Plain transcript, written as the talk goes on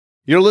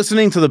You're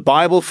listening to the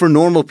Bible for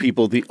Normal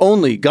People, the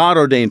only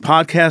God-ordained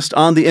podcast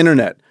on the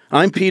internet.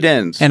 I'm Pete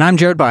Enns. And I'm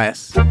Jared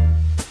Bias.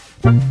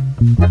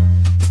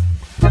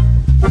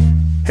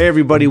 Hey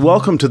everybody,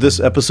 welcome to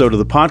this episode of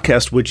the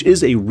podcast, which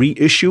is a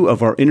reissue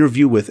of our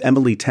interview with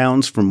Emilie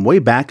Towns from way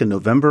back in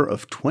November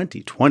of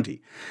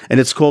 2020. And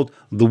it's called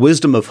The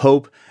Wisdom of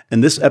Hope,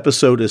 and this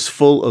episode is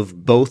full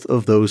of both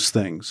of those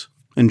things.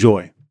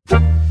 Enjoy.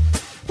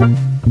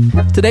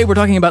 Today we're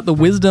talking about the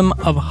wisdom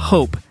of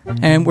hope,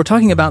 and we're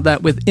talking about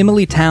that with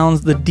Emilie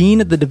Towns, the Dean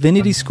of the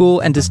Divinity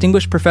School and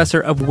Distinguished Professor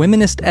of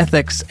Womanist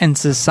Ethics and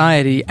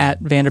Society at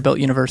Vanderbilt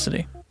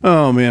University.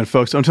 Oh man,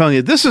 folks, I'm telling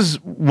you, this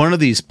is one of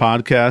these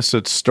podcasts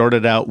that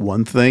started out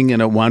one thing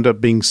and it wound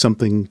up being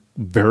something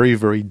very,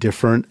 very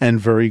different and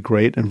very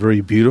great and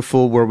very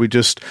beautiful, where we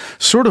just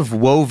sort of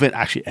wove in,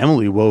 actually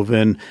Emilie wove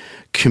in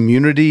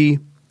community,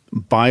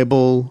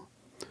 Bible,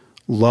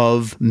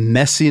 love,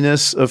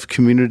 messiness of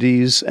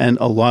communities, and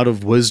a lot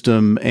of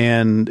wisdom.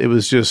 And it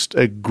was just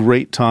a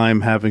great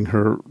time having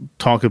her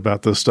talk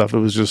about this stuff. It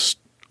was just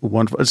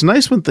wonderful. It's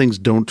nice when things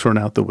don't turn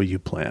out the way you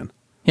plan.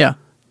 Yeah.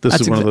 This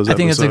is one of those episodes. I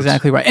think that's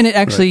exactly right. And it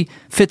actually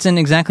fits in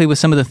exactly with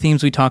some of the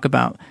themes we talk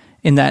about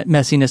in that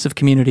messiness of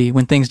community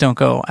when things don't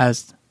go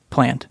as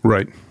planned.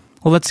 Right.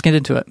 Well, let's get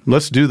into it.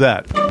 Let's do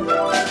that.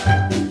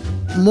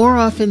 More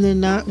often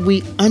than not,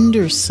 we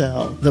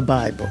undersell the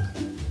Bible,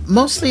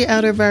 mostly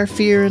out of our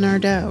fear and our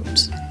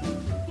doubts,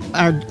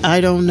 our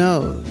I don't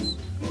know,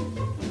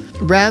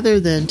 rather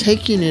than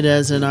taking it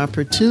as an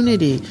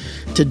opportunity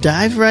to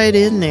dive right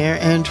in there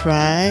and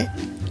try,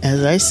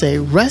 as I say,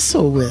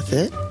 wrestle with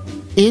it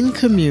in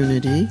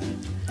community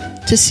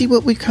to see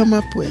what we come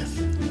up with.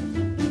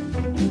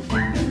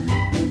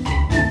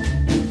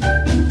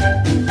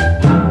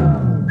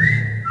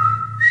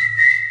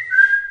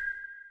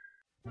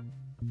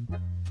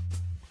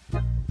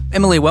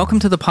 Emilie, welcome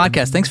to the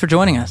podcast. Thanks for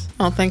joining us.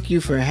 Oh, thank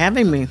you for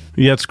having me.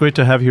 Yeah, it's great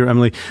to have you here,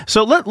 Emilie.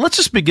 So let's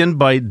just begin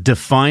by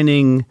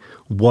defining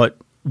what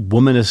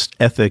womanist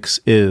ethics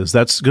is.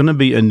 That's going to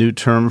be a new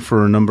term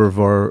for a number of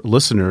our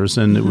listeners,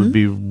 and it would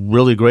be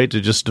really great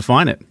to just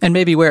define it. And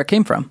maybe where it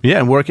came from.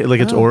 Yeah, and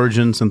its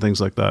origins and things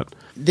like that.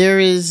 There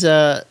is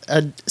a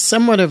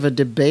somewhat of a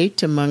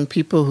debate among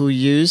people who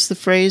use the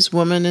phrase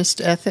womanist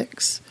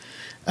ethics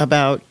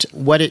about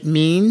what it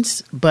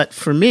means, but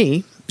for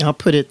me, I'll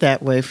put it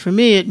that way. For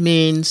me, it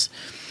means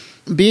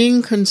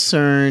being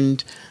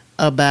concerned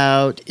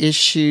about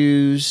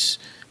issues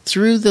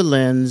through the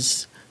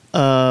lens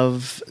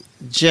of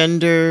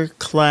gender,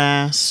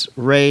 class,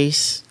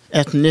 race,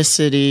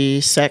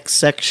 ethnicity, sex,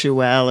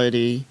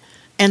 sexuality,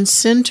 and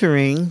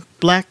centering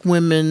Black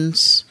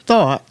women's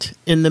thought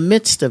in the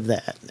midst of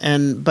that.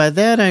 And by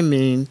that I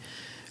mean,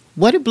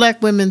 what do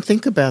Black women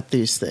think about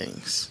these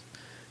things?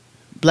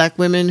 Black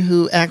women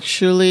who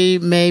actually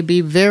may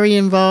be very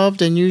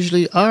involved and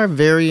usually are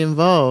very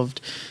involved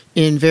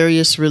in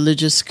various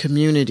religious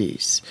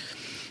communities.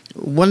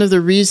 One of the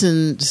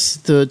reasons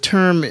the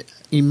term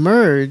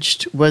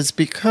emerged was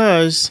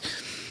because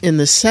in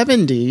the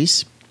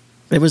 70s,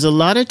 there was a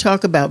lot of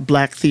talk about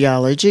Black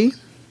theology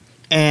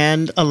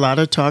and a lot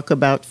of talk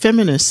about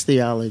feminist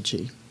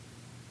theology.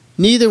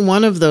 Neither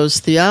one of those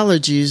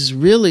theologies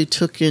really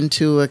took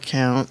into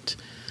account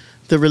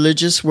the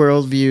religious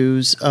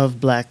worldviews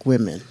of Black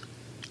women.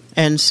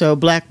 And so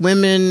Black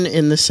women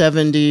in the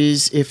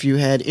 70s, if you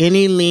had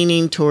any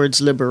leaning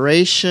towards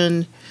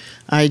liberation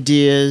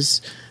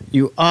ideas,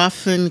 you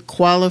often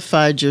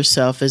qualified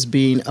yourself as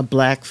being a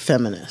Black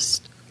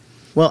feminist.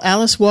 Well,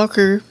 Alice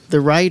Walker, the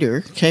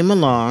writer, came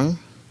along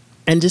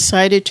and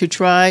decided to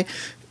try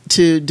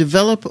to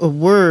develop a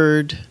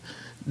word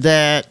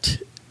that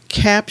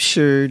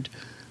captured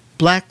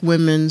Black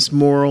women's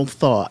moral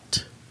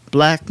thought,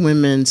 Black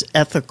women's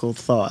ethical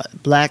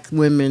thought, Black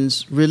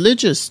women's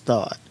religious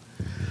thought.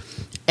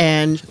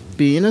 And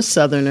being a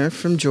Southerner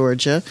from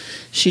Georgia,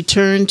 she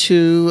turned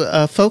to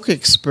a folk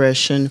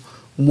expression,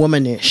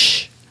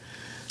 womanish.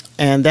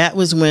 And that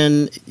was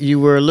when you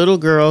were a little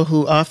girl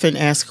who often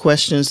asked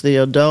questions the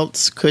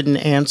adults couldn't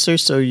answer,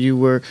 so you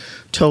were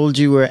told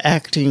you were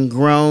acting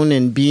grown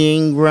and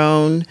being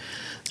grown.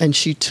 And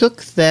she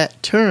took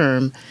that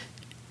term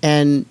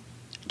and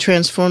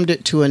transformed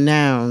it to a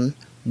noun,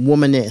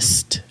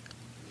 womanist,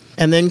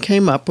 and then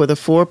came up with a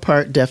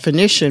 4-part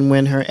definition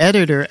when her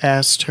editor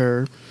asked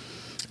her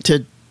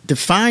to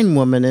define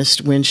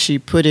womanist when she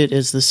put it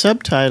as the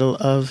subtitle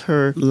of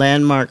her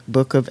landmark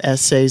book of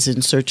essays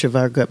In Search of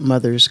Our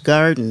Mother's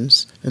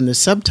Gardens, and the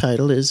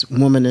subtitle is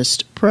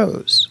Womanist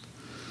Prose.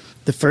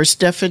 The first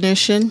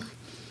definition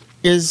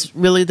is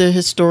really the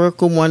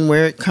historical one,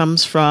 where it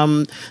comes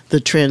from the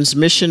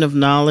transmission of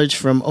knowledge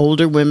from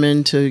older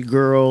women to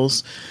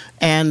girls,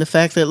 and the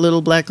fact that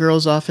little Black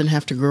girls often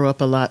have to grow up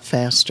a lot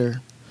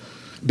faster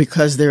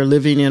because they're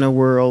living in a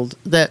world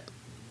that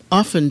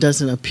often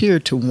doesn't appear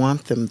to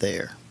want them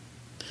there.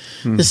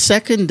 The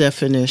second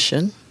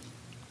definition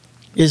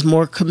is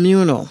more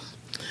communal,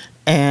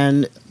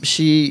 and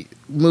she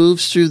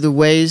moves through the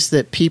ways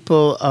that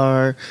people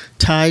are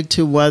tied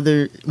to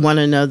one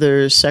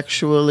another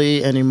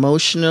sexually and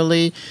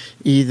emotionally,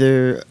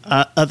 either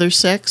other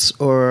sex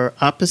or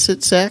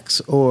opposite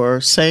sex or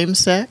same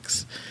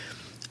sex,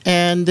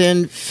 and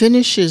then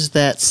finishes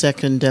that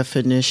second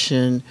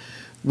definition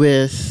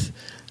with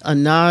a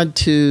nod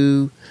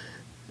to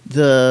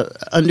the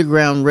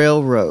Underground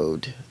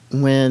Railroad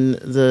when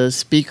the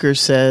speaker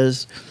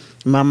says,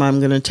 "Mama, I'm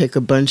going to take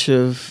a bunch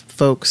of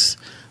folks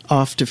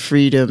off to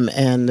freedom,"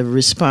 and the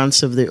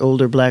response of the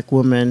older black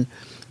woman,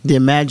 the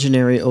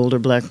imaginary older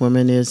black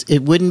woman, is,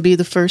 "It wouldn't be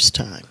the first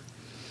time."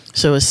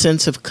 So a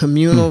sense of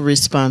communal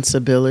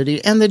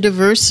responsibility and the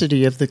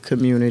diversity of the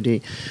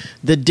community,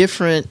 the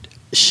different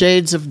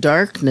shades of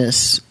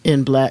darkness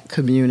in black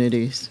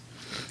communities.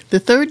 The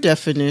third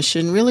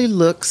definition really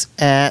looks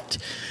at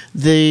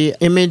the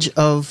image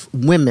of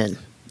women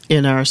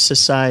in our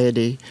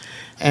society.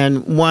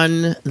 And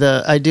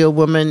the ideal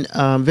woman,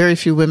 very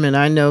few women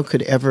I know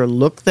could ever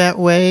look that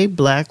way,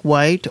 black,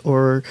 white,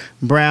 or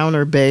brown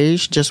or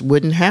beige, just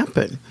wouldn't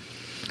happen.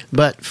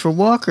 But for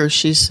Walker,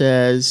 she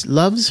says,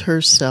 loves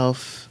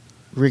herself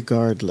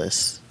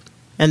regardless.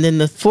 And then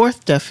the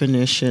fourth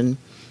definition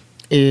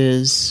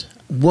is,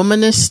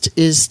 womanist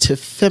is to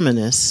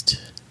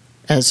feminist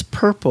as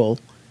purple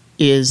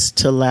is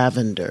to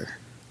lavender.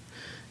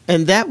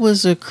 And that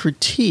was a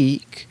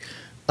critique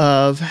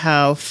of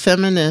how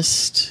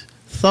feminist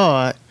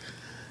thought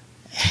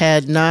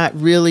had not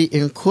really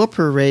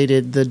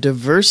incorporated the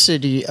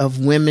diversity of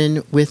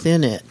women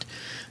within it,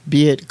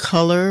 be it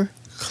color,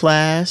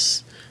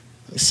 class,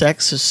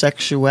 sex or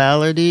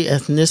sexuality,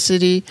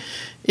 ethnicity.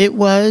 It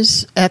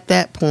was, at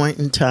that point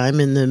in time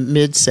in the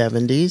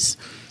mid-70s,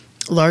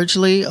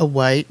 largely a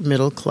white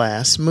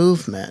middle-class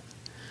movement.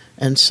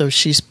 And so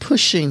she's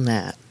pushing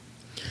that.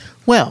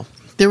 Well,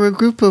 there were a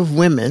group of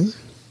women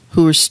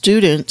who were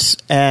students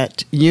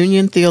at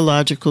Union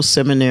Theological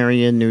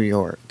Seminary in New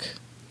York.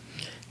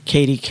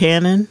 Katie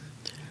Cannon,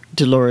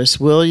 Dolores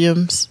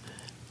Williams,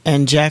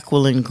 and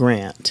Jacqueline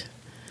Grant.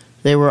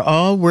 They were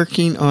all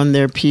working on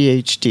their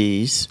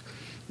PhDs.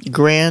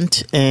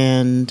 Grant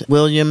and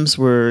Williams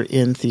were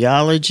in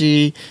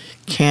theology.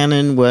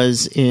 Cannon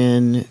was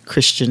in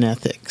Christian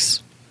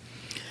ethics.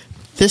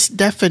 This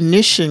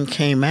definition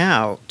came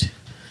out,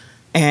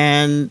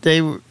 and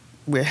they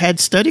had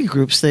study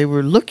groups. They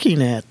were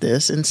looking at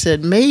this and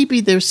said, maybe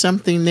there's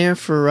something there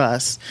for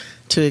us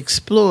to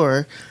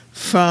explore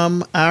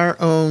from our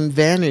own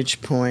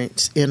vantage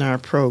points in our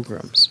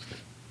programs.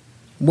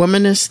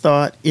 Womanist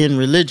thought in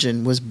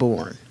religion was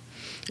born.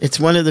 It's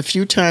one of the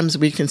few times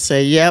we can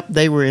say, yep,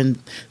 they were in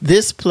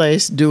this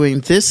place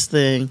doing this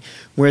thing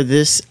where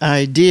this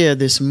idea,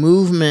 this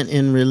movement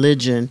in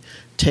religion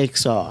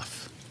takes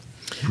off.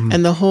 Mm.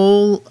 And the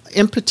whole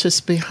impetus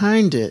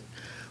behind it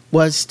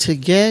was to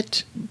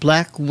get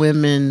black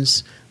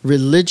women's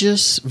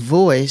religious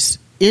voice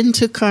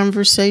into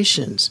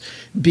conversations,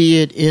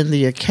 be it in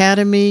the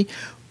academy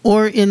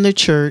or in the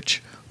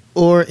church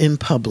or in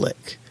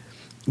public.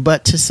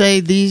 But to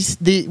say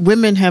the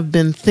women have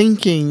been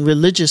thinking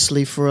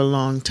religiously for a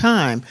long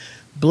time,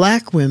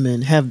 black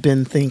women have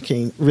been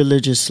thinking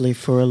religiously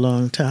for a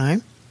long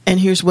time, and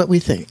here's what we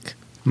think.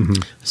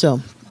 Mm-hmm. So,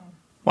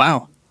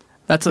 wow.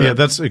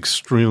 That's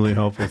extremely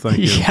helpful. Thank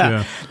you.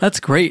 Yeah, that's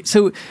great.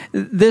 So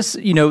this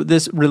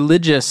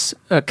religious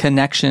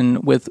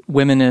connection with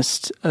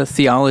womanist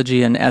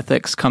theology and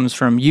ethics comes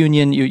from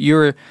Union.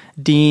 You're a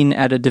dean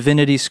at a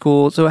divinity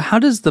school. So how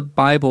does the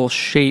Bible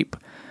shape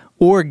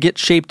or get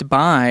shaped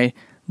by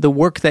the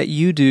work that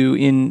you do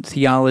in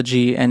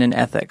theology and in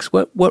ethics?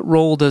 What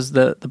role does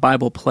the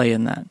Bible play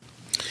in that?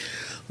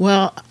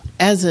 Well,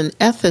 as an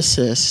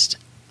ethicist,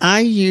 I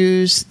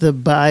use the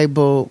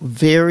Bible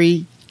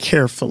very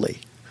carefully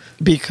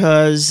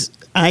because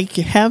I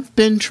have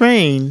been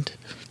trained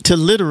to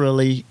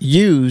literally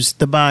use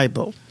the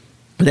Bible.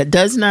 That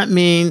does not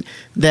mean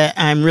that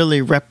I'm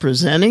really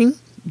representing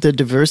the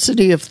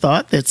diversity of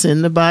thought that's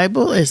in the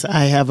Bible. As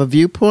I have a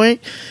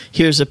viewpoint,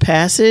 here's a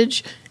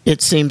passage,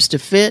 it seems to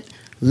fit,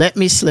 let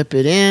me slip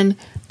it in,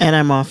 and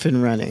I'm off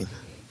and running.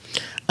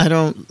 I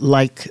don't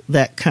like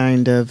that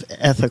kind of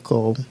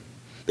ethical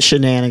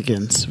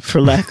shenanigans,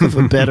 for lack of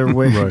a better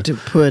way right. to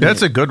put it.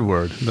 That's a good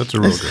word. That's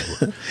a real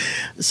good word.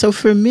 So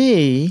for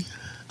me,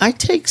 I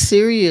take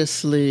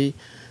seriously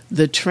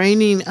the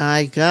training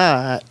I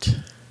got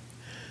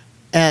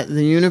at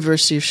the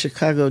University of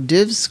Chicago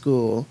Div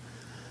School,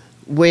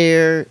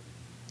 where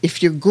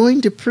if you're going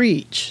to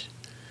preach,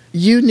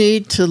 you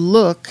need to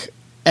look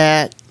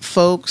at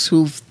folks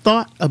who've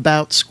thought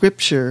about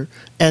Scripture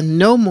and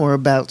know more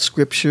about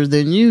Scripture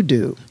than you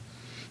do.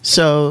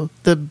 So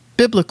the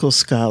biblical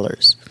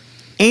scholars.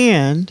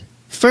 And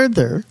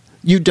further,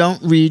 you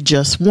don't read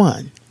just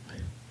one.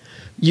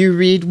 You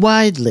read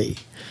widely,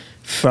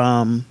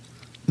 from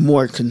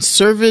more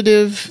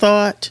conservative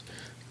thought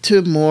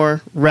to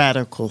more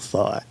radical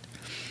thought.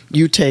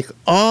 You take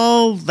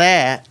all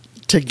that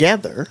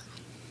together,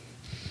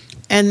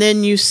 and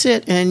then you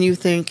sit and you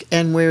think,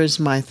 and where is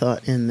my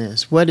thought in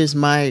this? What is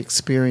my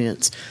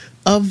experience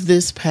of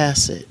this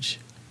passage?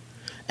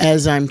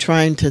 as I'm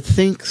trying to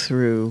think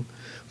through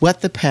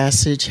what the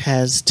passage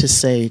has to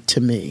say to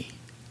me.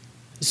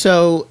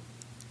 So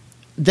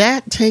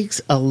that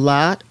takes a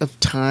lot of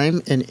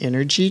time and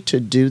energy to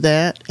do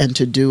that and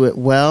to do it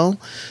well.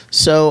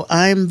 So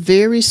I'm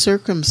very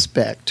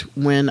circumspect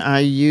when I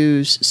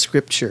use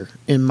Scripture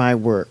in my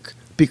work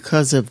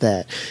because of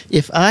that.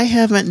 If I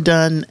haven't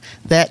done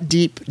that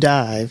deep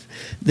dive,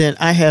 then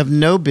I have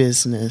no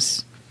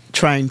business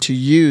trying to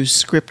use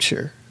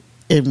Scripture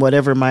in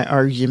whatever my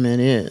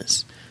argument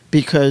is,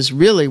 because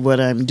really what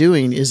I'm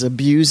doing is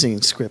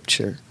abusing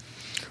Scripture.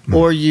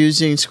 Or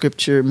using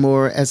Scripture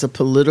more as a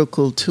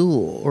political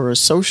tool or a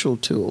social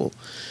tool,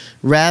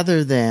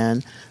 rather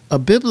than a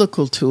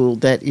biblical tool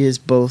that is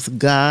both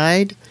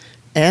guide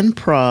and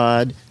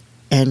prod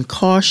and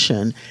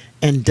caution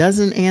and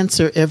doesn't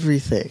answer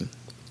everything.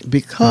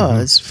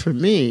 Because, for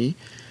me,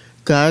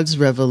 God's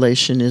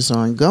revelation is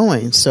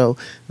ongoing. So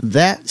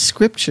that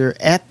Scripture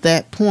at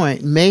that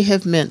point may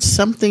have meant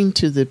something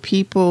to the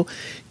people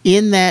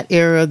in that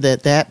era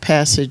that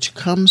passage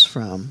comes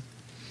from.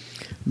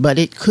 But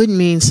it could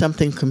mean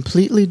something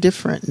completely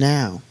different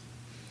now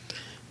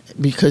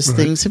because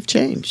things have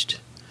changed.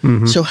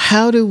 So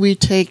how do we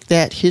take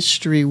that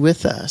history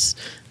with us,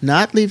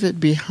 not leave it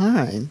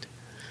behind,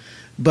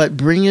 but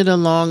bring it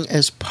along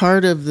as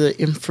part of the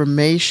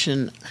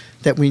information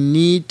that we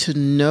need to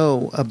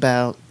know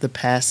about the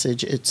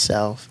passage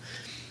itself?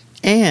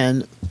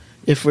 And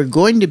if we're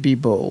going to be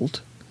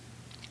bold,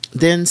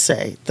 then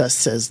say, "Thus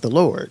says the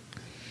Lord."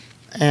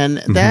 And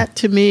that,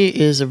 to me,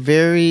 is a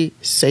very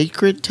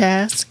sacred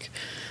task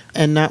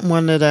and not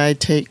one that I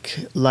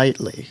take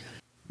lightly.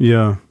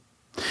 Yeah.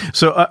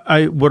 So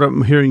what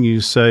I'm hearing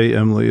you say,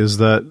 Emilie, is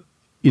that,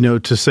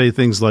 to say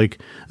things like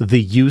the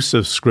use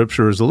of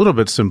Scripture is a little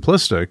bit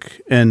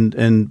simplistic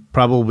and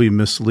probably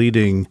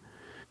misleading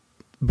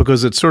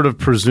because it sort of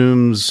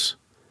presumes,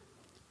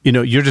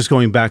 you're just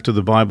going back to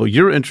the Bible.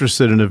 You're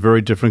interested in a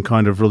very different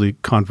kind of really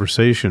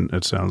conversation,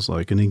 it sounds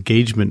like, an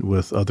engagement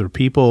with other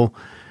people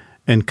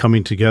and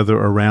coming together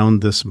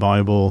around this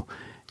Bible,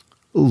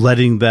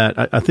 letting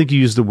that, I think you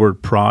used the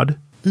word prod.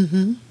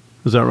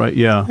 Is that right?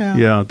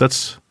 Yeah.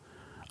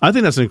 I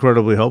think that's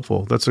incredibly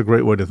helpful. That's a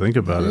great way to think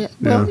about it.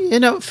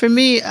 Well, for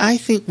me, I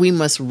think we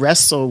must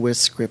wrestle with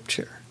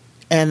Scripture.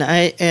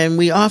 And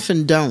we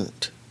often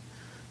don't.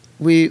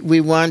 We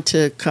want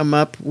to come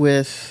up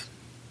with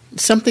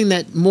something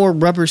that more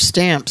rubber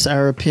stamps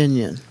our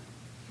opinion.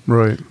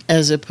 Right.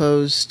 As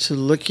opposed to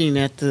looking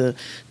at the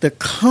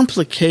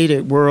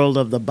complicated world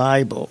of the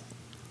Bible.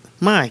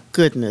 My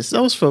goodness,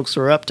 those folks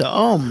were up to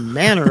all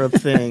manner of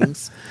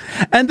things.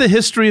 And the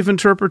history of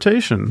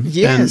interpretation.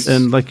 Yes.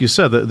 And like you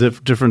said, the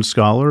different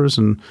scholars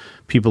and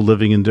people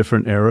living in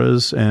different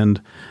eras.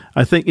 And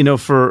I think,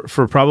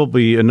 for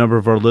probably a number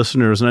of our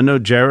listeners, and I know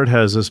Jared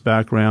has this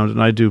background,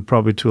 and I do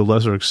probably to a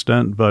lesser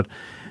extent, but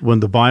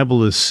when the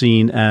Bible is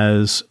seen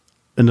as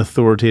an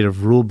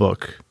authoritative rule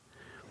book,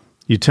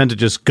 you tend to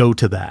just go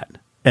to that.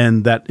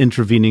 And that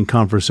intervening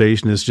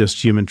conversation is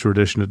just human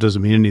tradition. It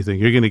doesn't mean anything.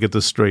 You're going to get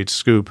the straight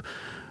scoop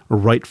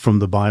right from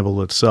the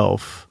Bible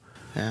itself.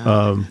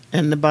 Yeah.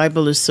 And the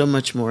Bible is so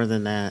much more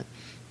than that.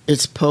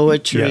 It's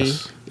poetry.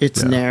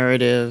 It's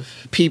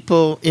narrative.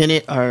 People in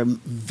it are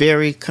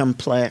very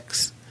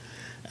complex.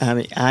 I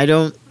mean, I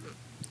don't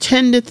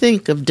tend to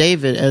think of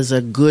David as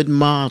a good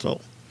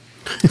model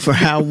for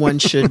how one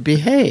should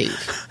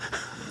behave.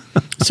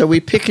 So we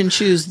pick and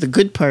choose the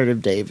good part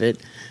of David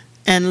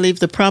and leave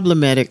the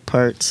problematic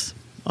parts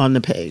on the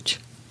page.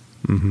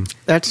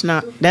 That's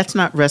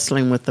not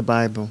wrestling with the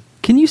Bible.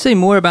 Can you say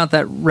more about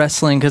that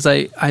wrestling? Because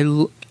I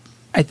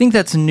think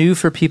that's new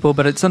for people,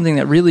 but it's something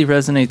that really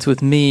resonates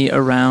with me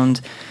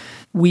around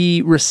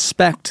we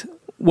respect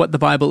what the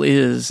Bible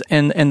is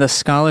and the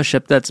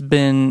scholarship that's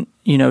been,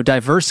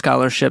 diverse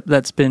scholarship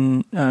that's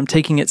been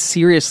taking it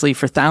seriously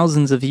for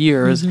thousands of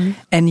years.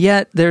 And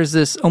yet there's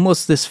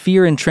this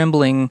fear and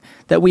trembling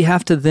that we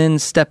have to then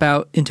step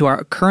out into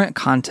our current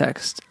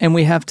context and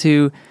we have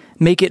to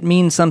make it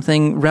mean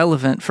something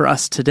relevant for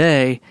us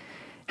today.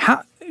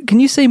 How can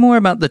you say more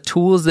about the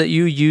tools that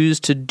you use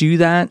to do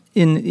that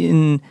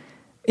in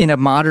a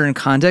modern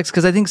context?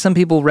 Because I think some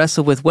people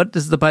wrestle with what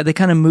does the Bible, they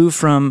kind of move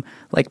from,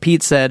 like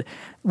Pete said,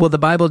 well, the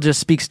Bible just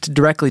speaks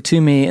directly to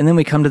me, and then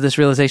we come to this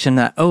realization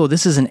that, oh,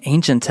 this is an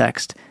ancient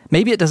text.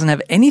 Maybe it doesn't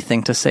have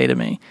anything to say to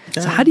me.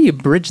 So how do you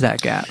bridge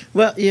that gap?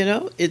 Well,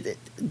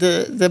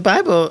 the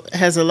Bible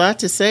has a lot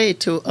to say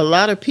to a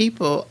lot of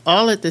people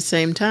all at the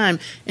same time,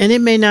 and it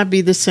may not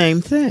be the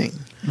same thing.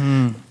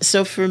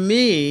 So for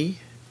me,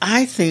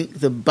 I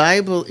think the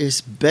Bible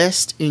is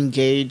best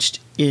engaged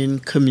in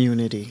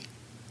community.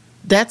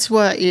 That's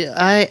why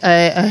I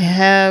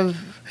have,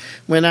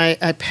 when I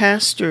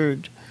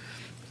pastored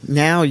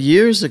now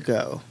years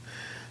ago,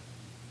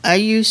 I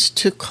used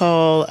to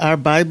call our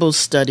Bible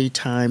study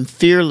time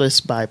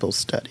Fearless Bible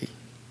Study.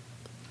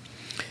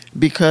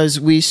 Because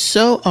we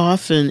so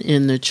often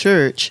in the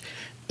church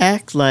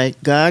act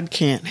like God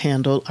can't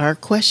handle our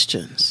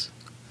questions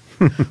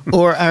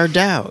or our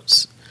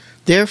doubts.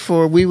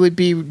 Therefore, we would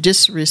be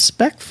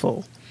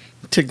disrespectful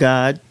to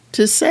God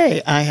to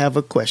say, I have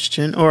a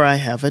question or I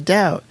have a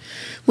doubt.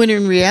 When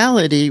in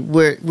reality,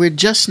 we're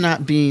just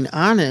not being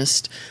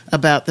honest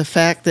about the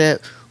fact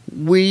that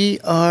we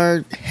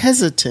are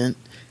hesitant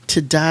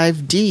to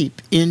dive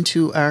deep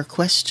into our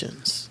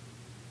questions.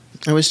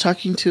 I was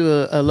talking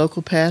to a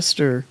local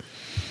pastor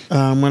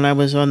when I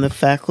was on the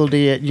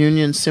faculty at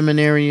Union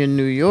Seminary in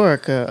New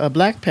York, a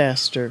black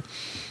pastor.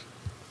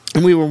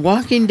 And we were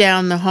walking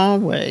down the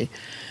hallway,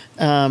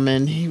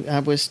 and I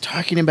was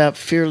talking about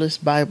fearless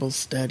Bible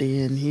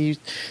study, and he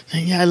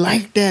said, I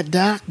like that,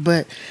 Doc,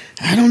 but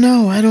I don't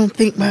know. I don't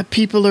think my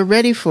people are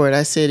ready for it.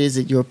 I said, is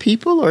it your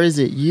people or is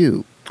it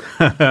you?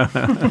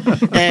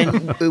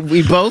 And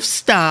we both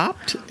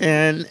stopped,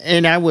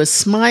 and I was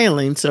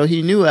smiling, so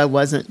he knew I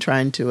wasn't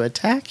trying to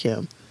attack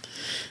him.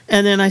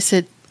 And then I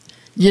said,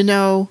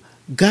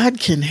 God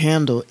can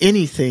handle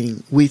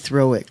anything we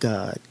throw at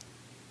God.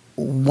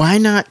 Why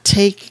not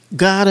take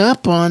God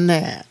up on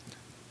that?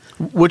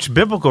 Which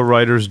biblical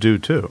writers do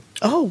too.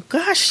 Oh,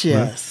 gosh,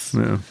 yes.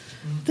 Yeah.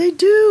 They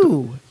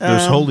do.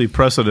 There's holy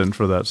precedent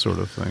for that sort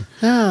of thing.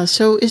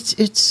 So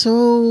it's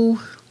so...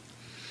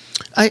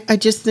 I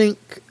just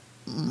think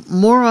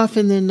more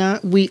often than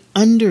not, we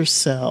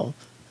undersell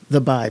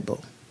the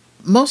Bible,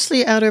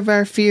 mostly out of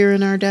our fear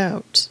and our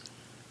doubts,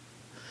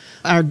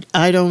 our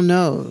I don't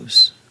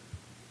knows,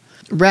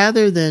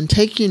 rather than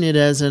taking it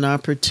as an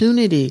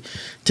opportunity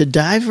to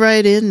dive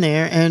right in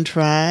there and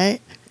try,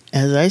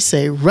 as I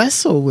say,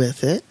 wrestle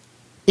with it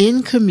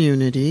in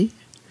community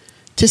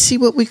to see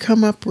what we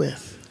come up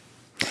with.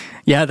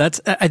 Yeah,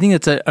 I think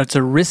it's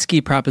a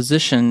risky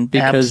proposition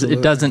because Absolutely.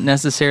 It doesn't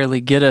necessarily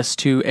get us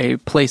to a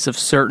place of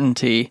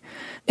certainty.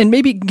 And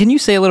maybe, can you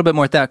say a little bit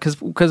more at that?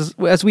 Because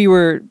as we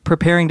were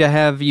preparing to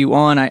have you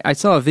on, I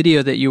saw a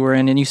video that you were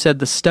in, and you said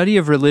the study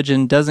of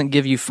religion doesn't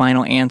give you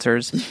final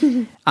answers.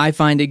 I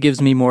find it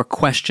gives me more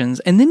questions.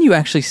 And then you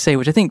actually say,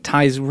 which I think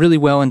ties really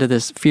well into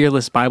this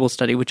fearless Bible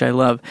study, which I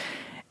love,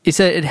 you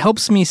said it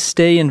helps me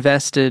stay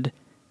invested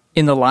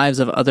in the lives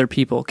of other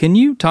people. Can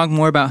you talk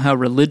more about how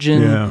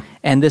religion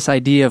and this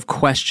idea of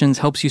questions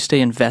helps you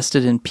stay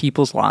invested in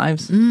people's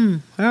lives?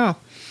 Oh,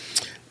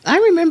 I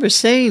remember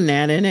saying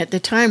that, and at the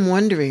time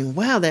wondering,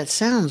 wow, that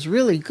sounds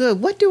really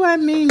good. What do I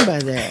mean by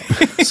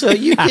that? So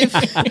you give...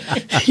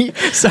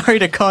 Sorry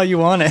to call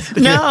you on it.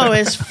 No,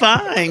 it's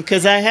fine,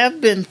 because I have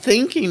been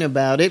thinking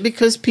about it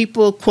because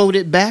people quote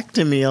it back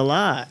to me a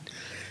lot.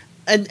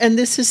 And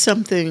this is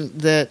something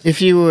that if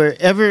you were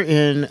ever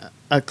in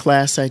a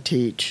class I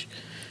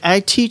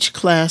teach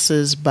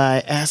classes by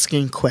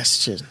asking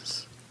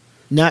questions,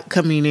 not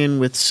coming in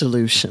with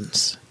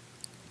solutions.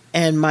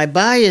 And my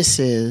bias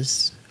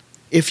is,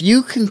 if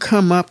you can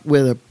come up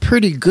with a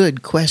pretty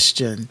good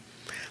question,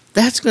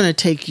 that's going to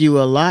take you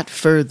a lot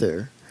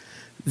further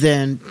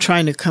than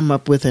trying to come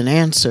up with an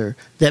answer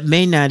that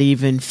may not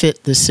even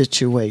fit the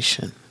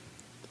situation.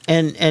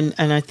 And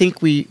I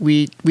think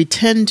we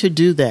tend to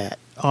do that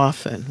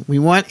often. We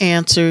want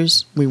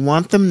answers. We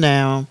want them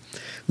now.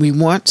 We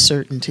want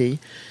certainty.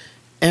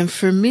 And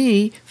for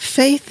me,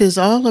 faith is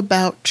all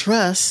about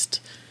trust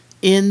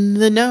in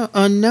the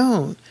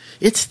unknown.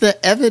 It's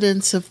the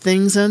evidence of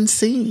things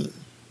unseen.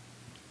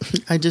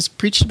 I just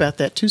preached about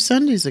that 2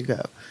 Sundays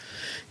ago.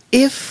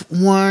 If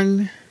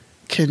one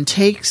can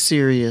take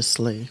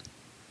seriously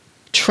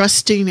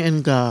trusting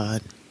in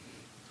God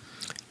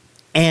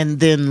and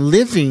then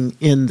living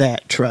in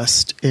that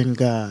trust in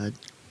God,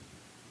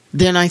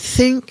 then I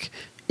think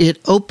it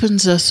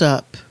opens us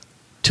up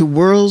to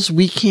worlds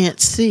we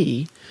can't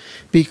see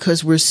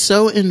because we're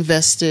so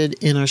invested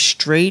in a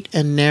straight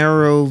and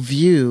narrow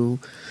view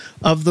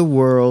of the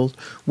world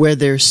where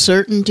there's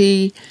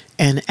certainty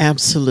and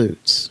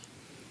absolutes.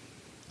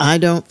 I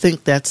don't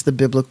think that's the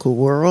biblical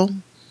world,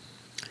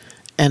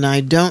 and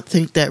I don't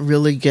think that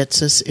really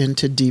gets us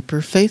into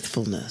deeper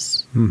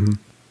faithfulness. Mm-hmm.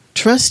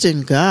 Trust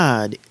in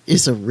God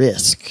is a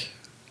risk.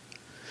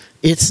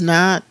 It's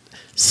not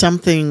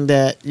something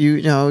that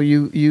you know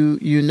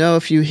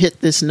if you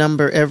hit this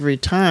number every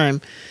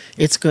time,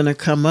 it's going to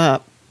come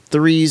up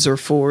 3s or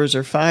 4s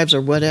or 5s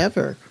or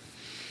whatever.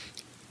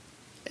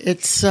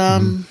 It's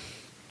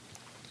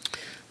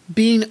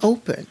being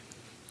open.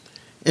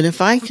 And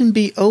if I can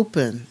be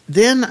open,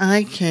 then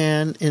I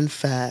can, in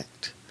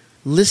fact,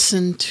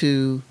 listen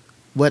to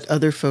what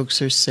other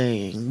folks are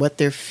saying, what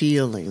they're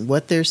feeling,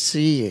 what they're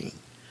seeing,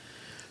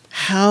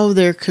 how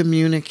they're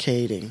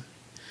communicating,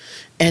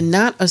 and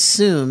not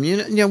assume.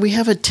 You know, we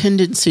have a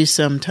tendency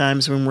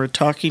sometimes when we're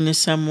talking to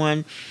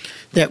someone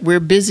that we're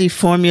busy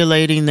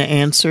formulating the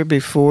answer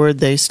before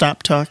they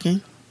stop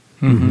talking.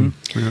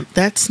 Mm-hmm. Yeah.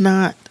 That's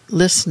not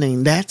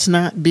listening. That's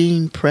not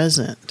being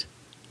present.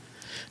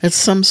 It's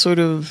some sort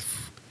of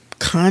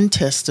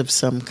contest of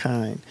some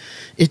kind.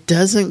 It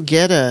doesn't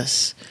get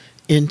us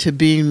into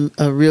being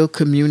a real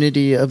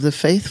community of the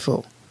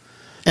faithful.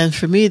 And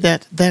for me,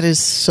 that is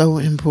so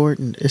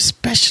important,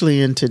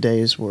 especially in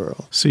today's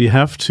world. So you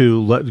have to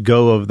let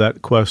go of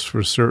that quest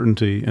for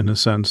certainty, in a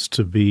sense,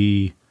 to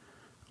be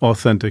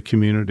authentic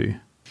community.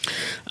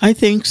 I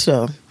think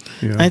so.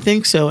 Yeah. I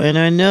think so. And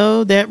I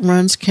know that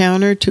runs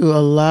counter to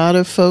a lot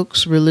of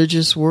folks'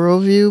 religious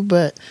worldview,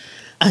 but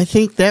I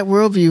think that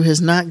worldview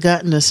has not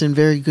gotten us in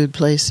very good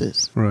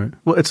places. Right.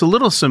 Well, it's a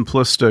little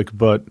simplistic,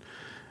 but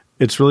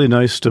it's really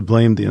nice to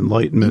blame the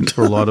Enlightenment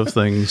for a lot of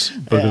things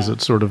because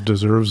it sort of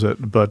deserves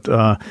it. But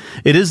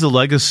it is the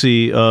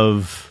legacy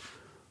of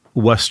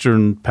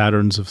Western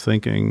patterns of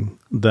thinking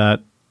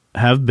that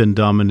have been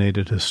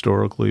dominated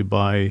historically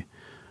by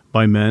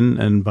men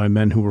and by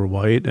men who were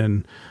white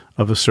and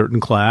of a certain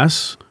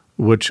class,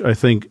 which I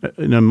think,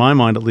 in my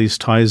mind at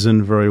least, ties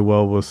in very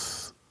well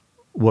with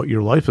what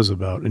your life is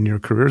about and your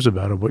career is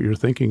about and what your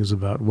thinking is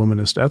about,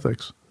 womanist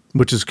ethics,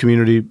 which is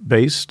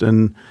community-based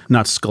and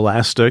not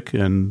scholastic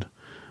and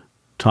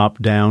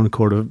top-down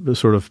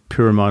sort of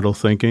pyramidal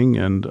thinking.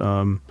 And,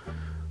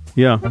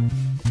 yeah.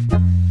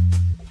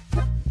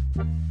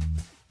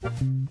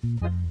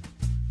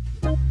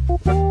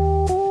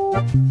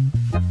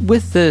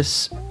 With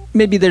this,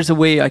 maybe there's a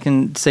way I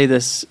can say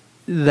this,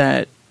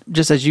 that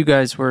just as you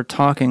guys were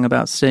talking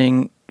about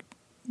saying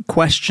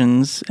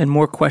questions and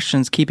more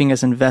questions keeping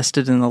us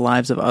invested in the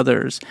lives of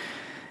others,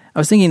 I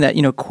was thinking that,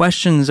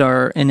 questions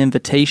are an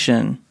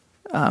invitation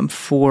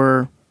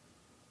for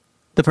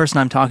the person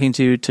I'm talking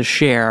to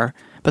share,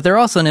 but they're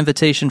also an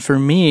invitation for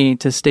me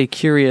to stay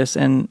curious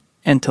and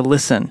to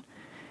listen.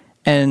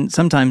 And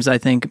sometimes I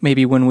think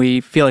maybe when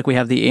we feel like we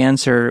have the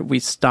answer, we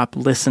stop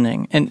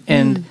listening.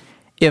 And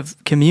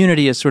if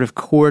community is sort of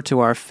core to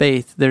our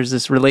faith, there's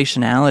this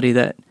relationality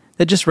that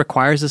just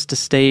requires us to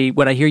stay,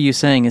 what I hear you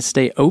saying is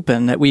stay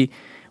open, that we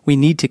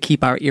need to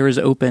keep our ears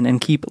open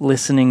and keep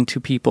listening to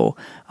people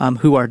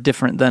who are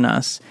different than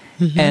us.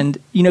 Mm-hmm. And,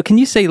 can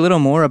you say a little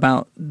more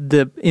about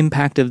the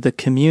impact of the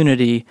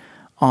community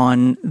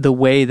on the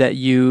way that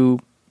you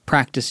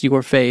practice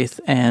your faith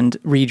and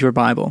read your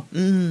Bible?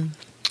 Mm.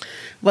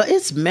 Well,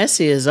 it's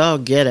messy as all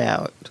get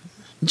out.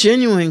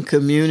 Genuine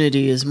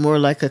community is more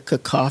like a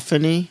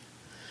cacophony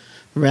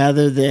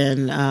rather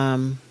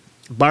than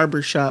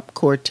barbershop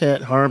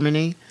quartet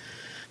harmony.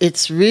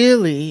 It's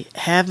really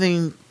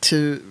having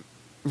to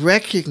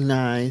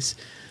recognize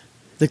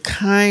the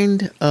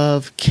kind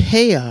of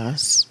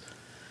chaos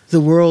the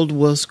world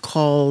was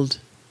called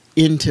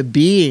into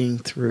being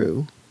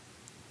through,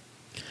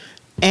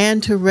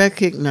 and to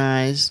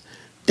recognize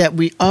that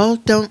we all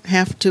don't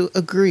have to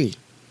agree.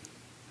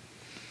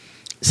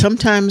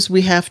 Sometimes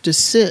we have to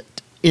sit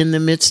in the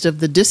midst of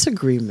the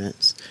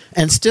disagreements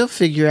and still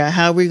figure out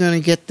how we're going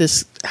to get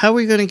this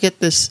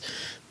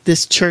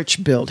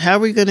church built, how are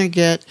we going to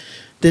get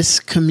this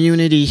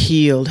community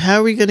healed,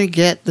 how are we going to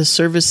get the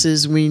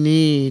services we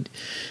need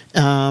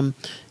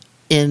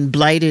in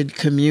blighted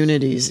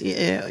communities.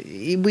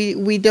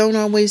 We don't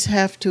always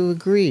have to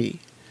agree.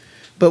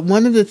 But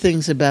one of the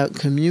things about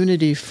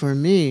community for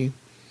me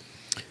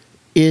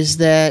is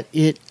that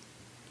it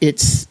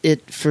is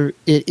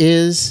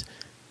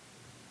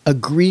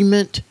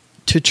agreement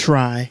to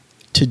try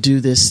to do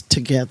this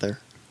together.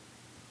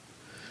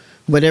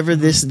 Whatever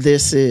this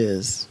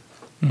is.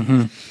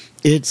 Mm-hmm.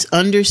 It's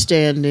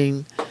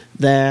understanding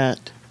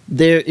that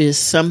there is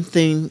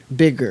something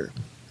bigger.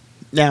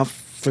 Now,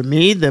 for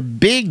me, the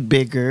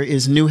bigger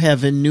is new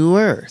heaven, new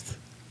earth.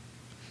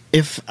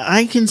 If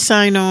I can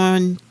sign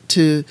on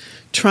to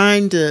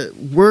trying to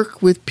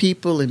work with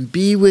people and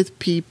be with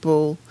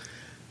people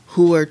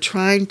who are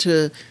trying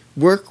to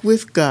work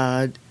with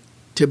God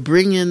to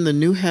bring in the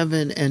new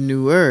heaven and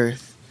new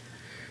earth,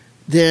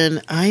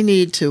 then I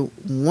need to,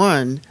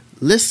 1,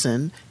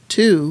 listen,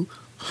 2,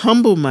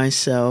 humble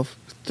myself,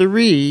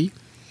 3,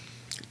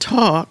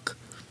 talk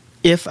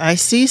if I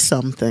see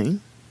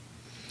something,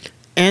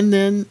 and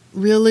then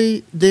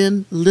really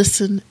then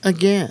listen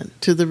again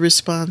to the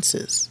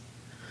responses.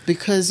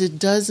 Because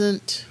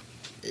it's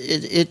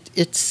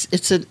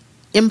an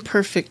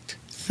imperfect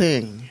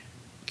thing,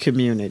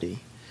 community,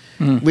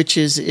 which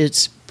is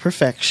its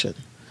perfection,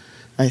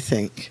 I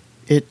think.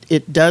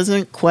 It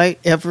doesn't quite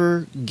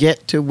ever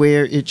get to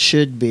where it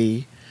should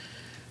be,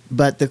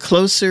 but the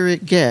closer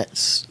it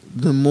gets,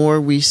 the more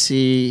we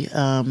see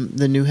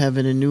the new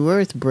heaven and new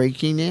earth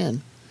breaking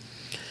in.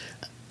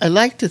 I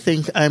like to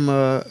think I'm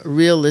a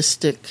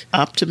realistic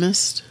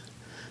optimist,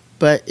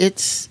 but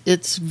it's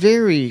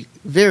very,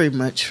 very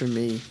much for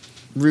me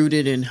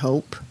rooted in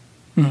hope.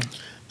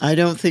 I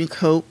don't think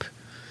hope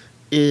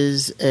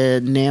is a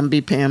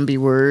namby-pamby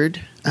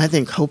word. I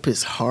think hope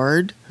is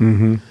hard.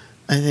 Mm-hmm.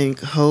 I think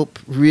hope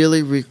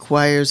really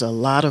requires a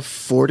lot of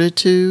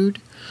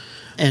fortitude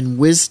and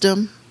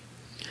wisdom.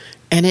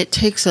 And it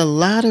takes a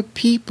lot of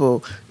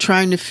people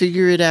trying to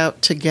figure it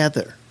out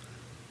together.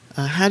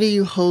 How do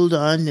you hold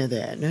on to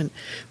that? And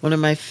one of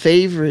my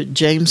favorite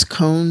James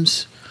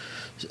Cone's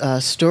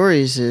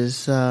stories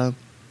is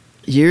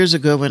years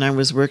ago when I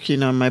was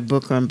working on my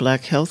book on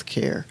Black health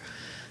care.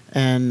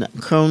 And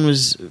Cone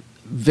was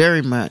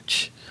very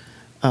much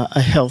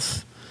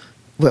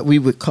what we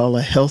would call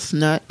a health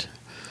nut.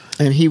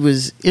 And he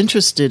was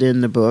interested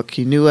in the book.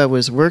 He knew I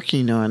was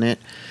working on it.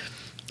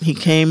 He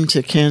came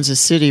to Kansas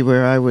City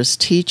where I was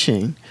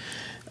teaching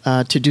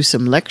to do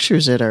some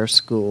lectures at our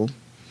school.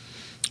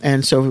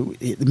 And so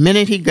the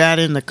minute he got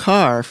in the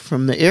car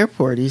from the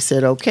airport, he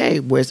said, okay,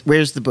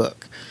 where's the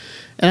book?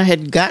 And I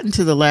had gotten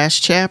to the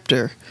last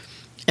chapter,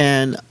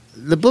 and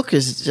the book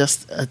is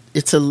just,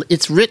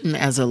 it's written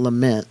as a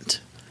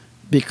lament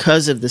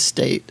because of the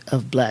state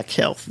of black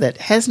health that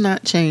has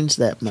not changed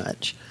that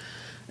much,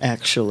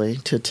 actually,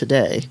 to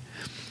today.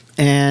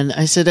 And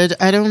I said,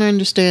 I don't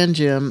understand,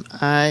 Jim.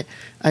 I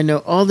know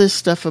all this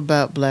stuff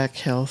about black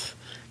health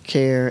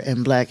care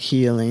and black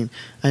healing.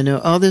 I know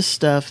all this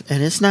stuff,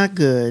 and it's not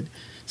good.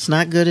 It's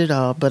not good at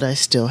all, but I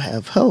still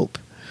have hope.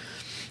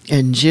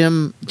 And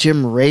Jim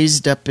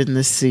raised up in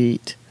the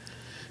seat,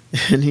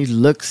 and he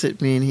looks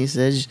at me and he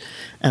says,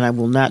 and I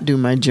will not do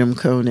my Jim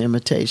Cone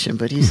imitation,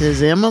 but he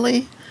says,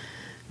 Emilie,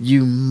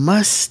 you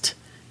must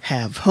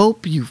have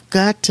hope. You've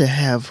got to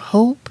have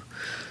hope,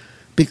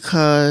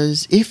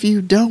 because if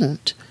you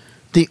don't,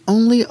 the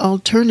only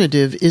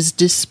alternative is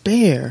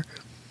despair,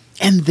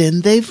 and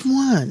then they've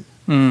won.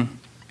 And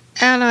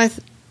I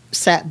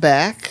sat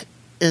back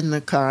in the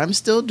car. I'm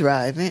still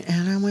driving,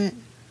 and I went,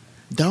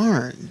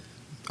 darn,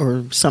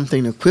 or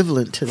something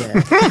equivalent to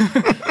that.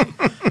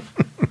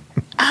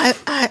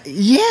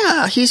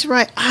 Yeah, he's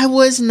right. I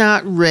was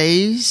not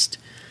raised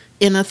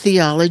in a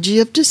theology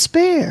of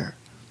despair.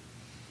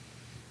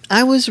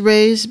 I was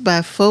raised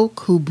by folk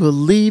who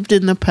believed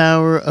in the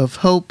power of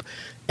hope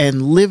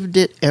and lived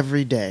it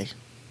every day.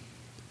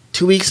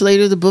 2 weeks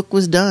later, the book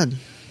was done.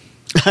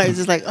 I was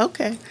just like,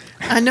 okay,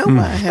 I know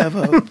why I have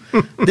hope.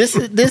 This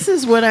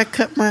is what I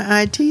cut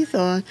my eye teeth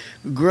on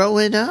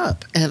growing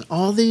up and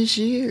all these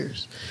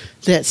years.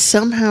 That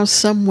somehow,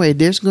 some way,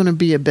 there's going to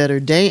be a better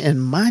day,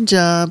 and my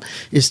job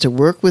is to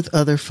work with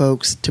other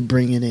folks to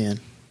bring it in.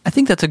 I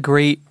think that's a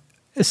great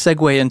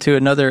segue into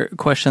another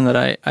question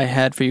that I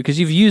had for you, because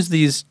you've used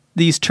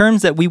these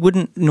terms that we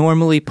wouldn't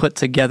normally put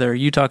together.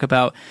 You talk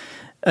about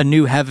a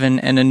new heaven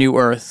and a new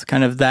earth,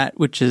 kind of that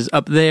which is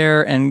up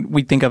there and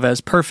we think of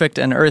as perfect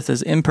and earth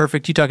as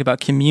imperfect. You talk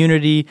about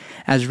community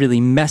as really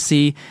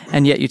messy,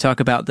 and yet you talk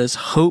about this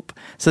hope.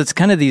 So it's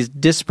kind of these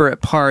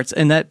disparate parts,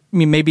 and that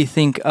made me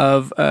think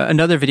of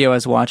another video I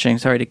was watching.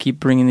 Sorry to keep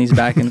bringing these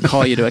back and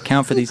call you to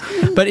account for these.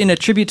 But in a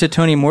tribute to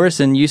Toni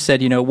Morrison, you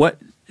said, what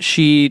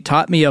she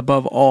taught me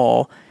above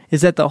all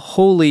is that the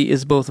holy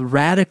is both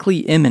radically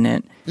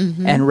immanent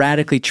and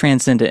radically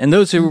transcendent. And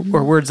those are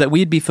words that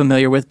we'd be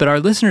familiar with, but our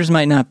listeners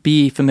might not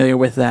be familiar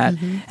with that.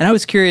 And I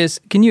was curious,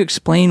 can you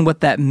explain what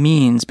that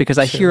means? Because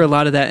I hear a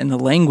lot of that in the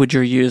language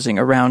you're using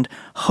around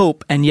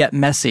hope and yet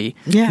messy,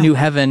 new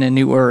heaven and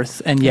new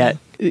earth, and yet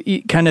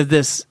kind of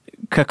this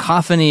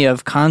cacophony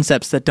of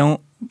concepts that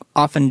don't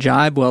often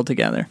jibe well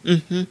together.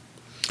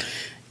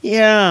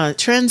 Yeah,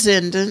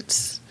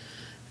 transcendence.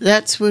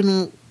 That's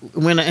when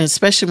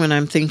especially when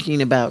I'm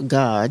thinking about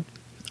God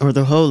or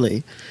the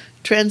holy,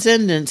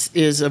 transcendence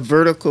is a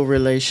vertical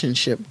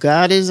relationship.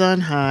 God is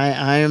on high,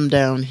 I am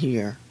down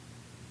here.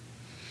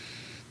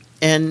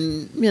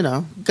 And,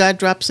 God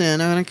drops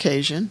in on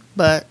occasion,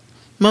 but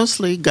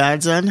mostly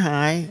God's on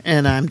high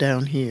and I'm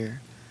down here.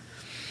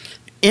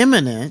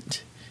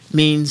 Immanent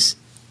means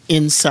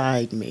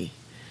inside me.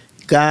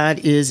 God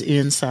is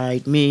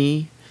inside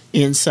me,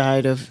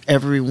 inside of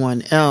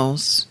everyone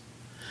else,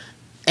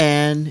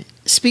 and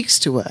speaks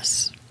to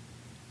us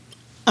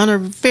on a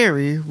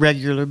very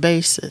regular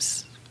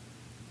basis.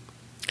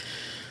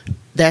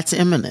 That's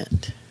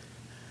immanent.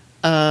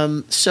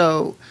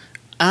 So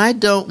I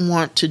don't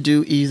want to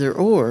do either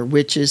or,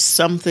 which is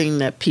something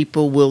that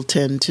people will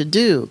tend to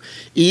do.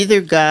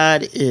 Either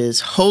God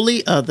is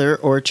wholly other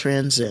or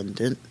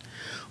transcendent,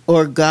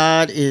 or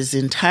God is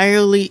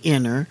entirely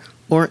inner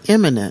or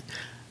immanent.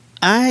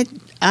 I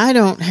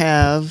don't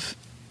have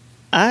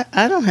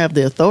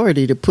the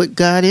authority to put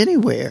God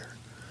anywhere.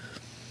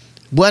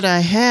 What I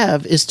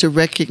have is to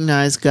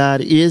recognize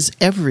God is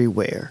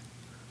everywhere.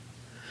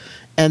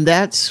 And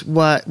that's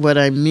what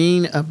I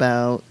mean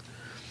about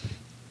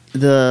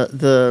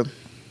the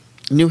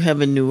new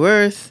heaven, new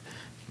earth,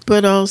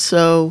 but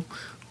also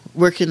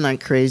working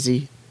like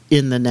crazy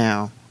in the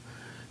now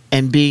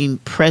and being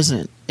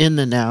present in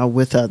the now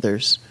with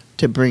others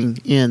to bring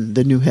in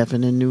the new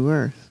heaven and new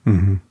earth.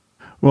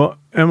 Well,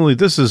 Emilie,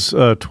 this is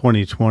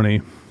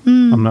 2020.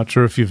 I'm not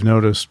sure if you've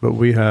noticed, but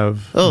we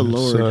have. Oh,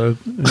 Lord.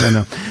 I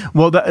know.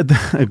 Well,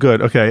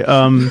 good. Okay.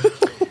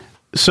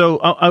 So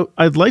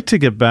I'd like to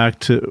get back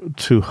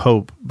to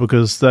hope,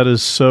 because that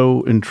is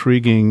so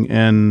intriguing,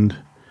 and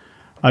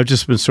I've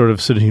just been sort of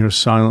sitting here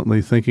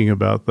silently thinking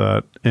about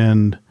that.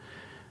 And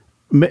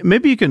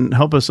maybe you can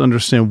help us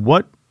understand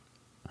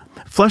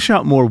flesh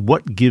out more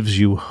what gives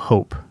you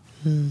hope.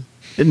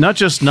 Not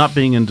just not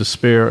being in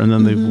despair and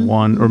then they've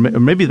won, or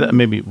maybe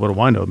what do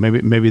I know?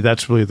 Maybe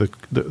that's really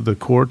the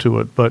core to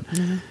it. But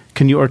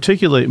can you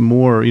articulate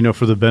more,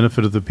 for the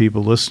benefit of the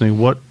people listening,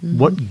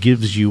 what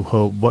gives you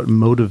hope? What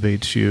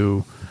motivates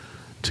you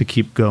to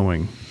keep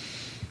going?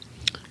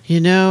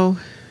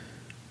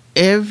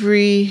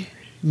 Every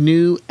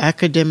new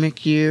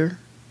academic year,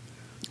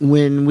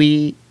 when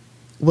we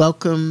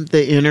welcome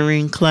the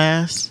entering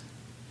class,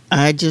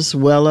 I just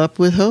well up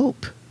with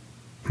hope.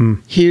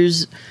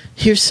 Here's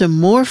some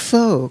more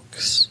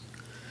folks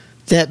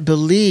that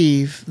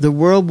believe the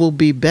world will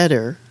be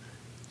better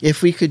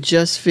if we could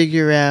just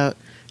figure out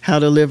how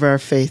to live our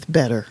faith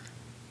better.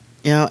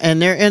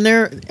 And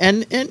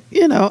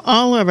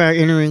all of our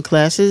entering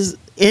classes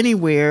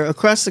anywhere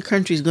across the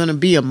country is going to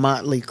be a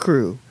motley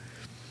crew.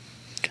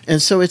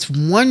 And so it's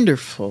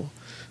wonderful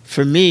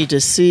for me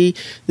to see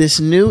this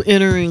new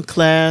entering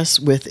class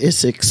with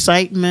its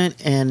excitement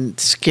and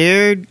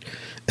scared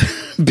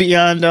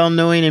beyond all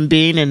knowing and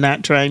being and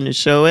not trying to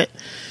show it.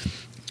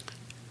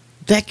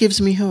 That gives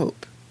me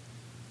hope.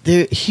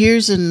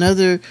 Here's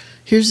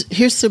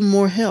some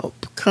more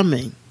help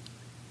coming.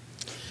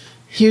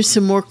 Here's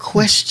some more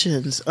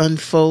questions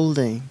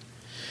unfolding.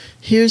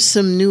 Here's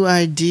some new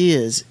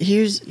ideas.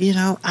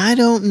 I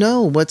don't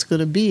know what's going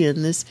to be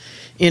in this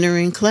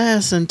entering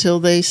class until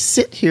they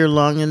sit here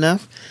long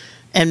enough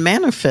and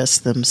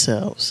manifest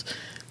themselves.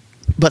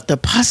 But the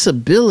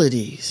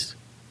possibilities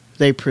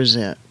they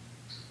present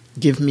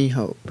give me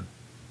hope.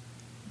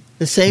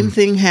 The same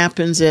thing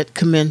happens at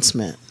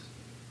commencement.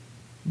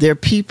 There are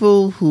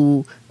people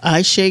who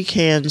I shake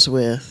hands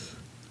with,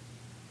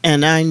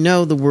 and I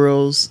know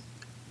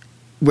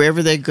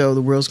wherever they go,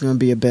 the world's going to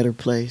be a better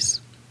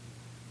place.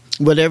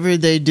 Whatever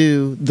they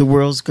do, the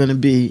world's going to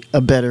be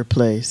a better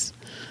place.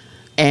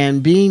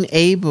 And being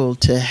able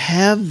to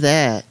have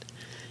that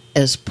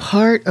as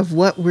part of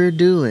what we're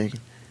doing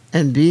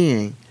and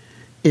being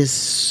is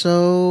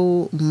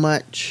so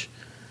much.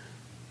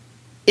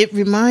 It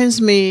reminds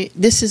me,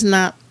 this is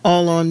not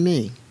all on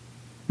me.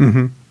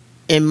 Mm-hmm.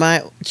 In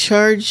my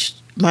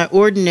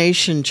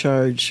ordination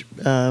charge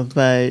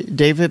by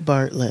David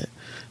Bartlett,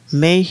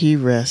 may he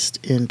rest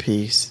in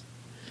peace.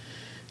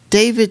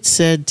 David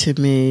said to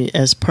me,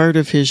 as part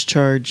of his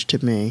charge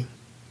to me,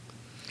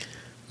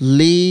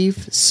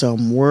 leave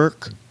some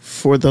work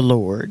for the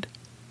Lord.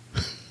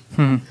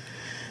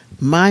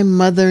 My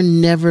mother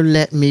never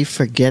let me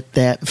forget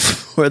that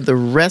for the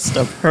rest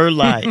of her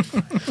life.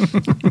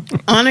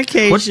 On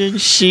occasion,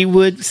 she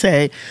would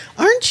say,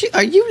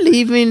 are you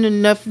leaving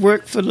enough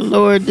work for the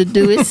Lord to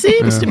do? It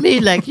seems to me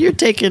like you're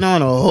taking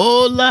on a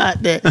whole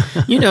lot that,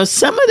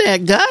 some of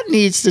that God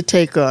needs to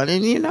take on.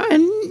 And,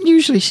 and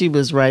usually she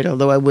was right,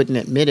 although I wouldn't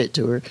admit it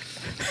to her.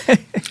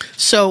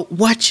 So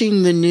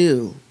watching the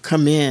new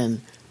come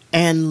in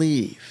and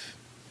leave.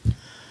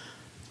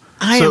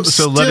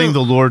 So letting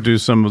the Lord do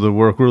some of the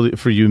work really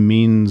for you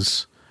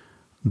means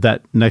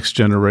that next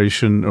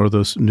generation or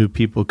those new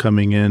people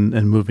coming in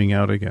and moving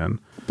out again.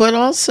 But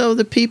also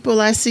the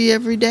people I see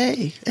every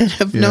day and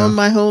have known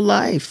my whole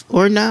life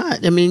or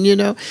not. I mean,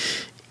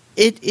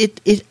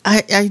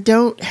 I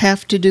don't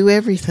have to do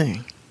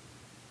everything.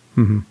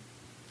 Mm-hmm.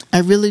 I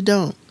really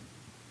don't.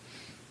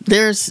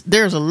 There's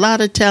a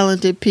lot of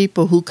talented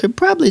people who could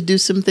probably do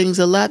some things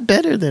a lot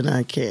better than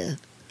I can.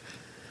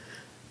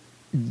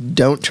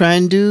 Don't try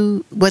and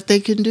do what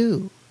they can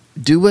do.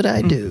 Do what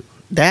I do.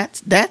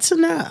 That's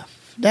enough.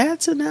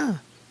 That's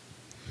enough.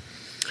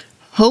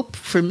 Hope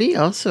for me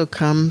also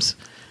comes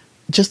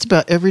just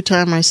about every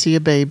time I see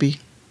a baby.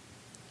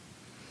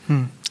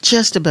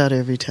 Just about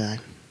every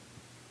time.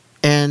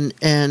 And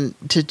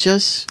to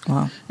just,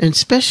 and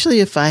especially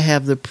if I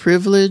have the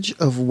privilege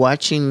of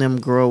watching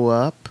them grow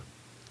up,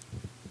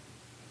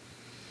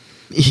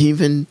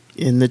 even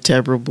in the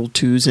terrible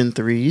 2s and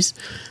 3s.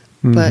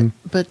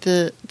 But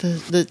the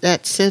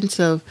that sense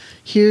of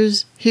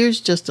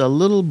here's just a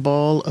little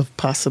ball of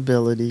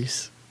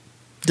possibilities.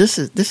 This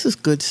is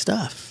good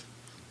stuff.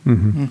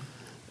 Mm-hmm.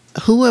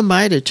 Who am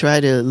I to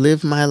try to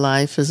live my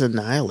life as a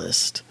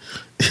nihilist?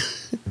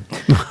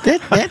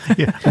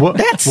 What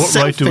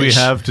right do we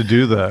have to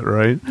do that,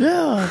 right?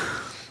 Yeah.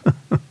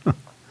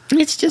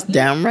 It's just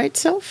downright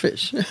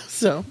selfish.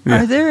 So,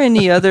 Are there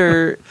any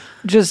other?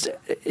 Just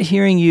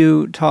hearing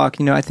you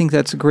talk, I think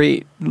that's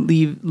great.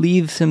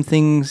 Leave some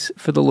things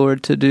for the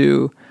Lord to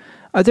do.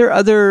 Are there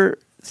other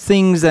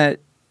things that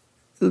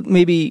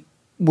maybe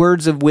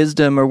words of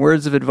wisdom or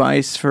words of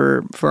advice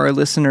for our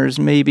listeners,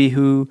 maybe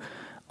who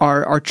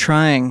are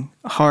trying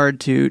hard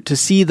to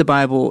see the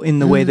Bible in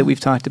the way that we've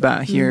talked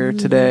about here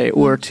today,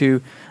 or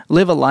to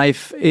live a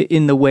life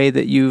in the way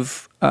that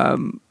you've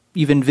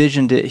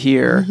envisioned it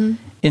here,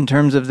 in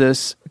terms of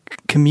this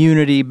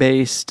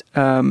community-based,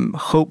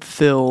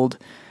 hope-filled,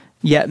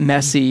 yet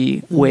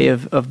messy way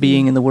of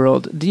being in the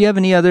world? Do you have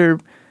any other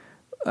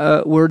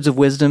words of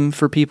wisdom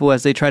for people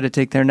as they try to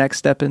take their next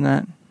step in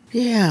that?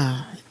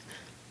 Yeah.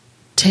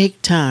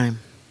 Take time.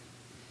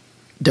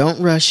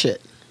 Don't rush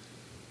it.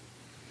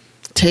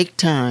 Take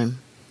time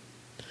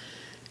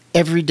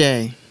every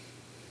day.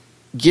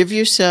 Give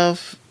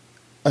yourself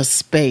a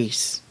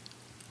space.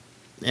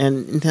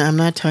 And I'm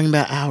not talking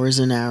about hours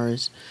and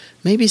hours.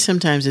 Maybe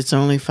sometimes it's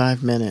only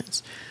 5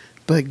 minutes.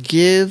 But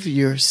give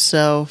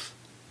yourself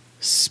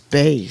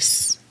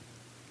space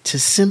to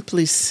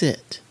simply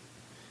sit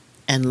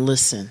and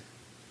listen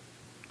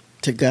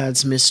to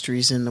God's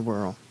mysteries in the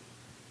world.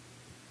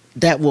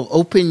 That will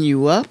open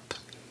you up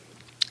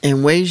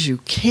in ways you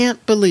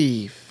can't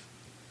believe.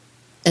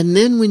 And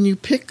then when you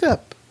pick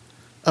up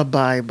a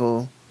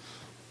Bible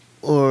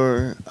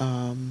or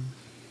a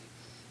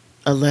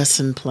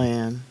lesson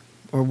plan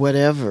or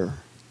whatever,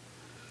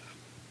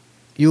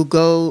 you'll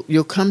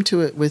come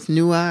to it with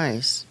new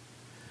eyes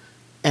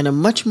and a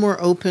much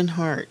more open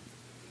heart,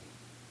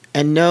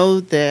 and know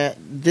that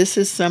this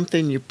is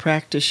something you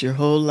practice your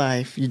whole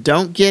life. You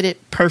don't get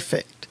it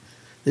perfect.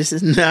 This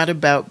is not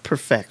about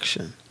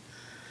perfection.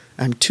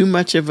 I'm too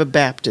much of a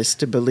Baptist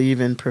to believe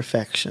in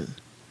perfection.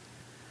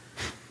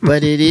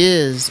 But it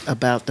is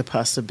about the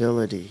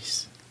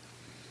possibilities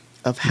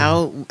of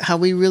how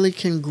we really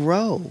can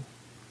grow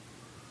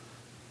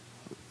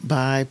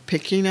by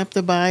picking up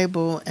the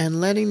Bible and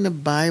letting the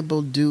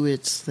Bible do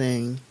its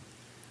thing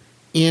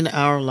in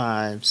our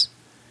lives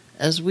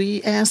as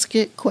we ask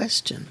it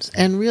questions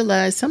and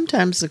realize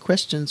sometimes the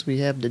questions we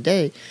have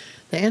today,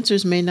 the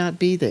answers may not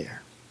be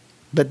there,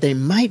 but they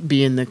might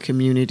be in the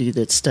community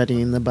that's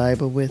studying the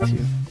Bible with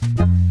you.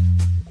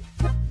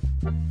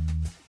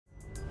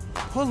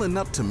 Pulling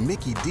up to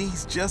Mickey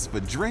D's just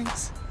for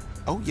drinks?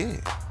 Oh yeah,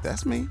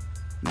 that's me.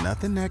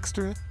 Nothing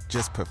extra,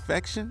 just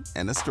perfection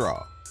and a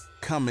straw.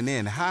 Coming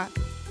in hot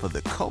for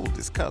the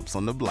coldest cups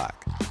on the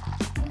block.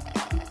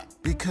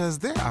 Because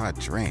there are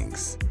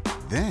drinks.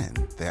 Then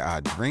there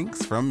are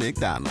drinks from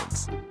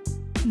McDonald's.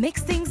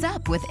 Mix things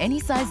up with any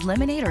size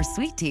lemonade or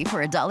sweet tea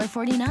for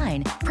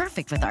 $1.49.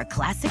 Perfect with our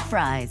classic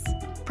fries.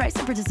 Price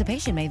and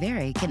participation may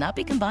vary. Cannot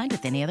be combined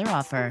with any other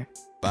offer.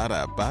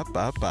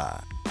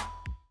 Ba-da-ba-ba-ba.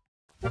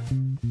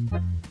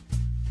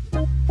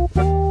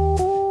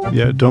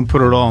 Yeah, don't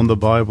put it all in the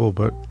Bible,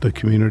 but the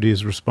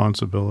community's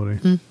responsibility.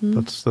 Mm-hmm.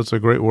 That's a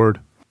great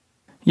word.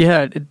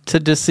 Yeah, to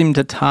just seem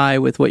to tie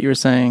with what you were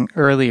saying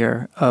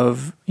earlier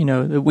of,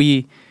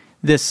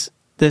 that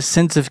this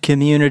sense of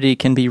community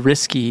can be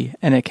risky,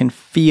 and it can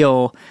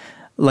feel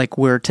like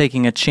we're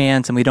taking a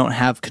chance and we don't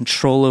have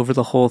control over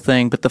the whole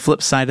thing. But the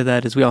flip side of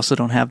that is we also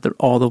don't have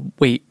all the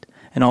weight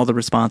and all the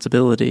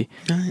responsibility.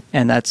 Right.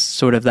 And that's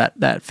sort of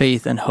that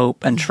faith and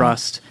hope and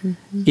trust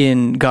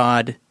in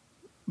God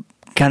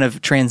kind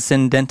of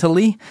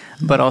transcendentally,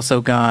 but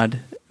also God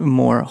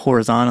more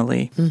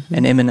horizontally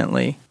and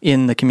immanently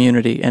in the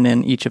community and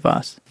in each of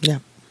us. Yeah.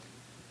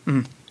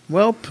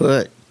 Well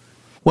put.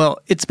 Well,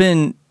 it's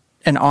been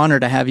an honor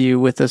to have you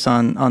with us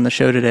on the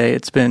show today.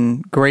 It's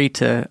been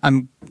great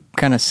I'm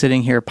kind of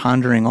sitting here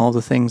pondering all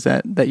the things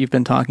that you've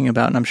been talking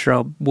about, and I'm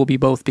sure we'll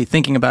both be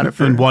thinking about it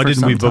for And why for didn't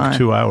some we book time.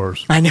 2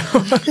 hours? I know.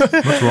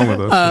 What's wrong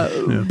with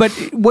us? Yeah. But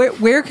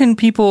where can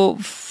people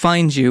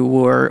find you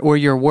or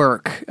your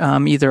work,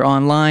 either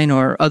online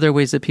or other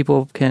ways that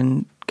people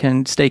can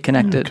stay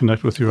connected?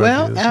 Connect with your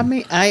Well, ideas. I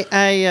mean,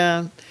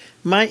 I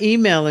my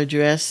email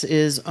address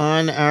is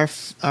on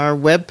our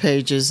web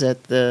pages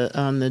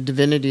on the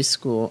Divinity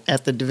School,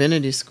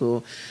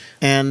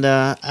 and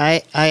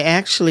I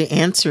actually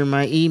answer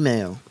my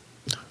email.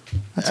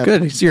 That's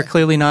good. You're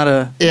clearly not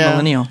a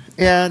millennial.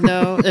 Yeah,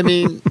 no. I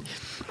mean,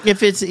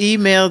 if it's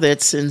email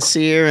that's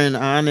sincere and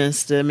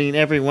honest, I mean,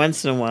 every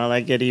once in a while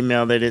I get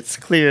email that it's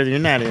clear you're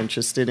not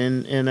interested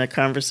in a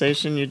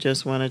conversation. You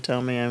just want to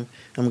tell me I'm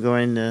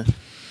going to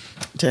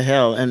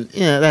hell, and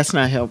that's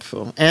not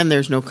helpful, and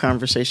there's no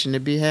conversation to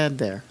be had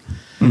there.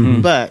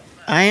 But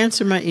I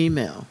answer my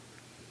email,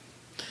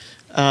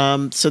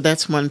 so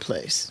that's one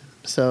place.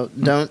 So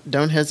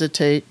don't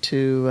hesitate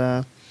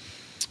to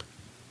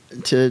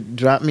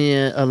drop me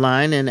a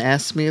line and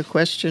ask me a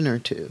question or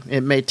two.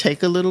 It may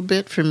take a little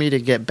bit for me to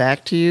get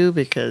back to you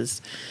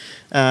because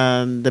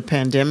the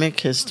pandemic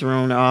has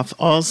thrown off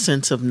all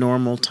sense of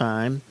normal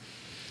time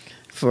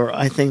for,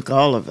 I think,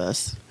 all of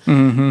us.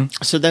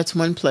 So that's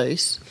one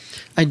place.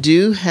 I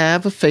do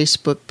have a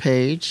Facebook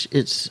page.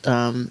 It's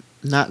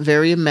not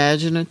very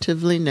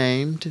imaginatively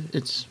named.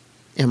 It's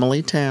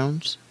Emilie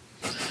Towns.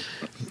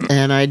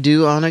 And I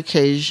do on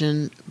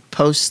occasion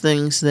post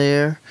things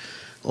there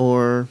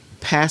or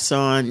pass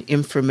on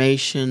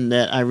information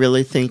that I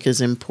really think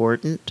is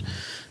important.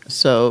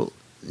 So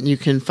you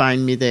can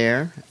find me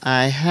there.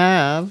 I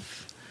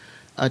have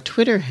a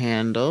Twitter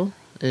handle.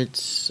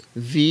 It's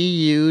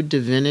VU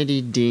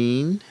Divinity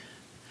Dean.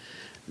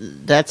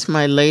 That's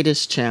my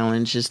latest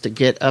challenge, is to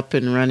get up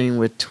and running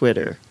with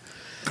Twitter.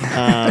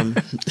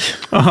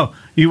 Oh,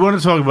 you want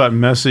to talk about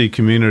messy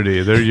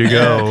community? There you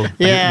go.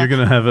 Yeah. You're going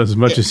to have as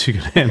much as you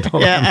can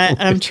handle. Yeah,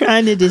 I'm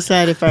trying to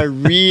decide if I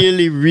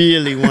really,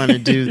 really want to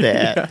do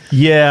that.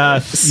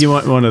 Yeah, you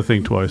want to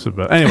think twice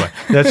about it. Anyway,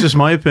 that's just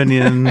my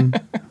opinion.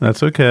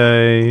 That's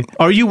okay.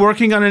 Are you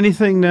working on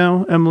anything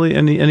now, Emilie?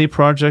 Any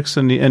projects?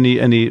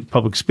 Any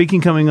public speaking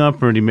coming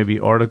up, or any maybe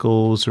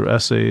articles or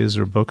essays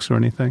or books or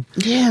anything?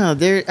 Yeah,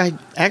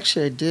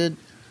 I did.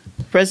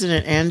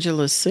 President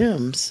Angela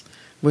Sims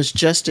was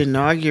just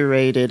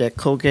inaugurated at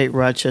Colgate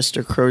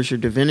Rochester Crozier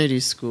Divinity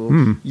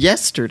School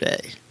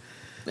yesterday.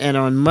 And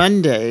on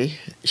Monday,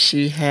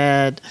 she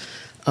had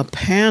a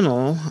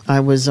panel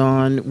I was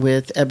on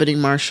with Ebony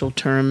Marshall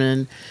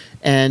Turman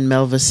and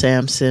Melva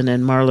Sampson,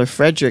 and Marla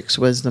Fredericks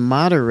was the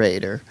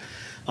moderator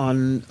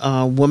on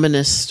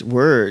womanist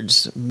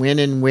words, when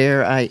and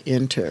where I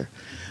enter.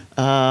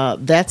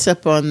 That's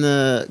up on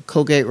the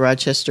Colgate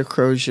Rochester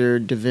Crozier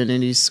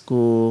Divinity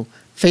School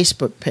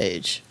Facebook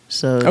page.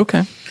 So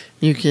Okay.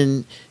 you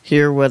can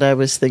hear what I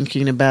was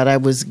thinking about. I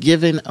was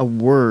given a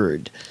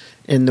word,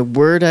 and the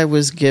word I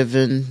was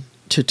given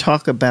to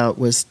talk about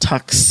was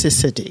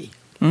toxicity.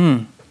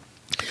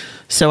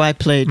 So I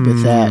played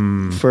with that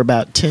for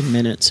about 10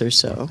 minutes or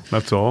so.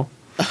 That's all.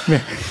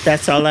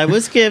 That's all I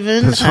was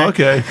given. That's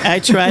okay. I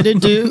try to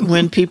do,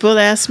 when people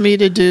ask me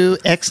to do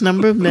X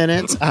number of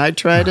minutes, I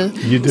try to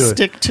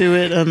stick to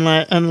it.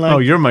 Unlike, oh,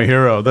 you're my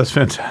hero. That's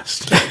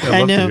fantastic. I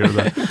love know. to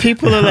hear that.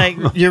 People are like,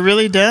 you're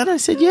really done? I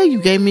said, yeah,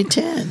 you gave me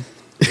 10.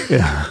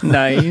 Yeah.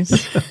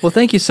 Nice. Well,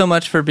 thank you so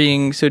much for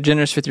being so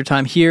generous with your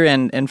time here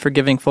and for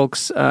giving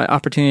folks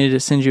opportunity to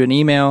send you an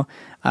email.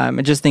 I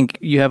just think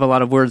you have a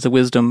lot of words of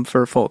wisdom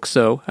for folks,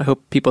 so I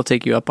hope people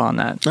take you up on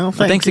that. Oh,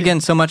 thanks you. again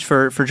so much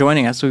for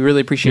joining us. We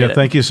really appreciate it.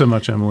 Thank you so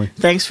much, Emilie.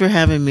 Thanks for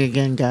having me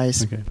again,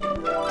 guys. Okay.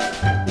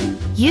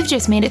 You've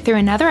just made it through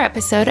another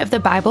episode of the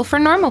Bible for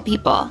Normal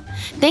People.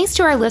 Thanks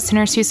to our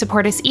listeners who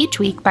support us each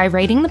week by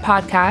rating the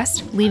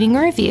podcast, leaving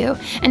a review,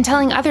 and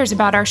telling others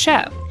about our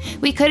show.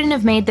 We couldn't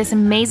have made this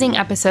amazing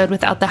episode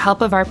without the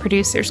help of our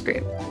producers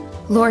group.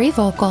 Lori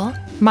Volkel,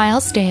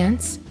 Miles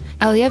Dance,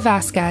 Elia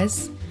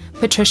Vasquez,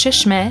 Patricia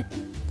Schmidt,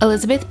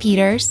 Elizabeth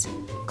Peters,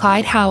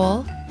 Clyde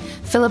Howell,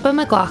 Philippa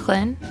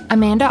McLaughlin,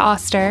 Amanda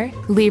Oster,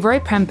 Leroy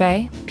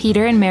Prempe,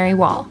 Peter and Mary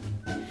Wall.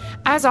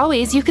 As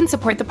always, you can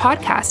support the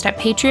podcast at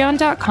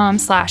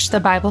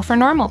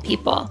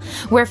patreon.com/thebiblefornormalpeople,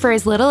 where for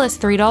as little as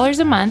 $3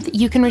 a month,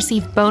 you can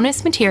receive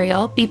bonus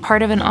material, be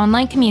part of an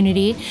online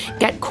community,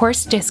 get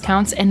course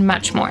discounts, and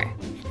much more.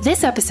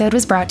 This episode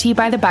was brought to you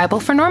by the Bible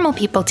for Normal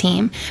People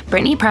team: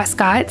 Brittany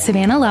Prescott,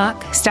 Savannah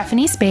Locke,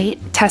 Stephanie Spate,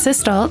 Tessa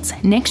Stoltz,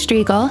 Nick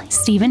Striegel,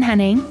 Stephen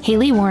Henning,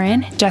 Haley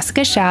Warren,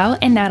 Jessica Shao,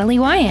 and Natalie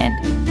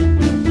Wyan.